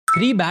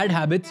3 bad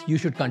habits you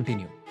should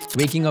continue.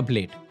 Waking up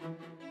late.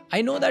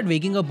 I know that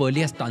waking up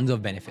early has tons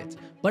of benefits,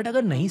 but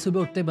अगर नहीं सुबह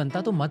उठते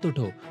बनता तो मत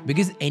उठो,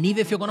 because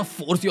anyway if you're gonna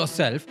force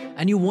yourself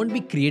and you won't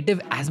be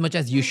creative as much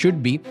as you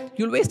should be,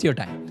 you'll waste your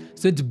time.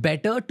 So it's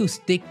better to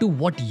stick to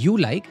what you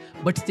like,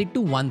 but stick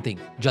to one thing.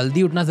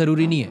 जल्दी उठना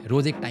जरूरी नहीं है,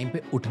 रोज एक time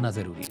पे उठना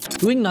जरूरी है.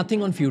 Doing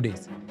nothing on few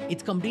days.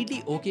 It's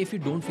completely okay if you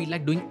don't feel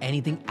like doing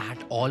anything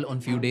at all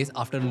on few days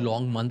after a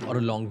long month or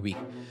a long week.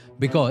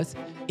 Because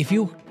if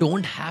you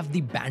don't have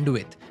the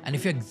bandwidth and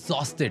if you're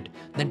exhausted,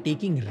 then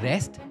taking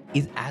rest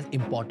is as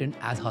important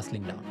as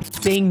hustling down.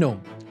 Saying no.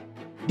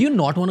 Do you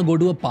not want to go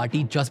to a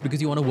party just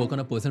because you want to work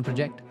on a personal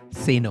project?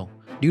 Say no.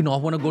 Do you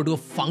not want to go to a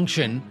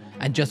function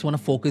and just want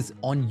to focus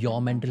on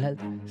your mental health?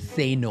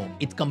 Say no.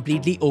 It's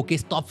completely okay.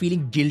 Stop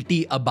feeling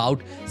guilty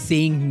about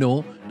saying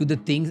no to the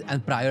things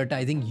and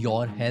prioritizing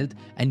your health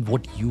and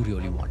what you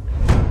really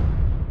want.